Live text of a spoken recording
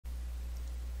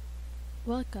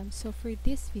Welcome. So for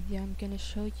this video, I'm gonna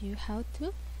show you how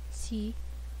to see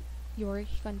your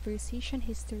conversation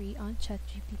history on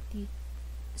ChatGPT.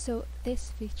 So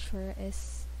this feature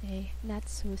is a not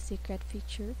so secret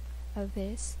feature of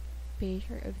this page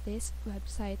or of this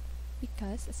website,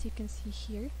 because as you can see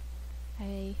here,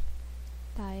 I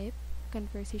type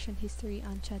conversation history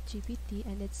on ChatGPT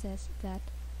and it says that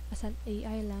as an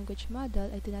AI language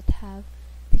model, I do not have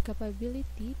the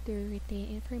capability to retain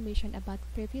information about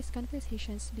previous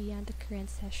conversations beyond the current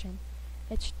session.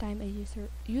 Each time a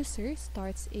user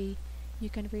starts a new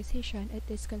conversation, it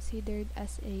is considered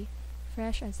as a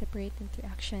fresh and separate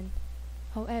interaction.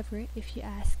 However, if you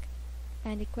ask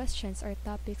any questions or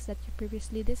topics that you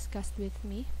previously discussed with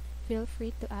me, feel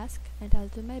free to ask and I'll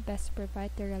do my best to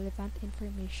provide the relevant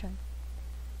information.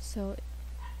 So,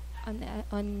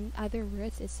 on other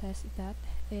words, it says that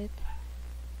it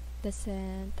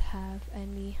doesn't have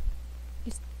any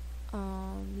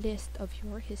list of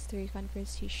your history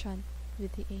conversation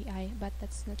with the AI, but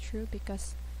that's not true,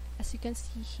 because as you can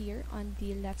see here on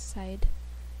the left side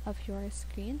of your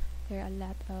screen, there are a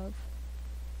lot of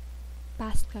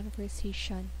past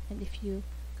conversation, and if you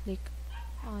click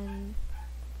on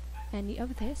any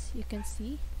of this, you can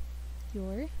see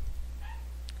your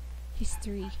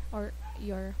history or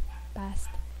your past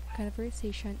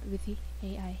conversation with the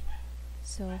AI.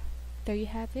 So there you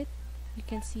have it. You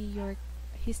can see your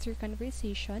history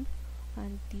conversation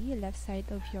on the left side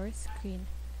of your screen.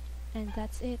 And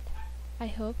that's it. I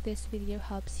hope this video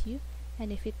helps you,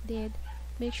 and if it did,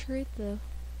 make sure to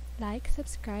like,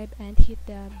 subscribe, and hit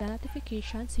the bell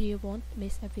notification so you won't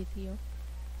miss a video.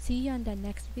 See you on the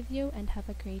next video and have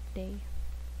a great day.